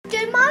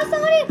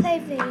Sonny play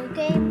video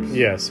games?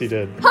 Yes, he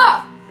did.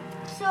 Ha!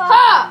 So,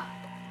 Ha!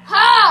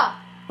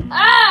 Ha!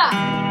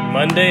 Ah!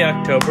 Monday,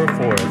 October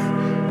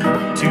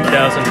 4th,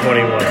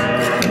 2021.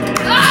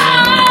 Ah!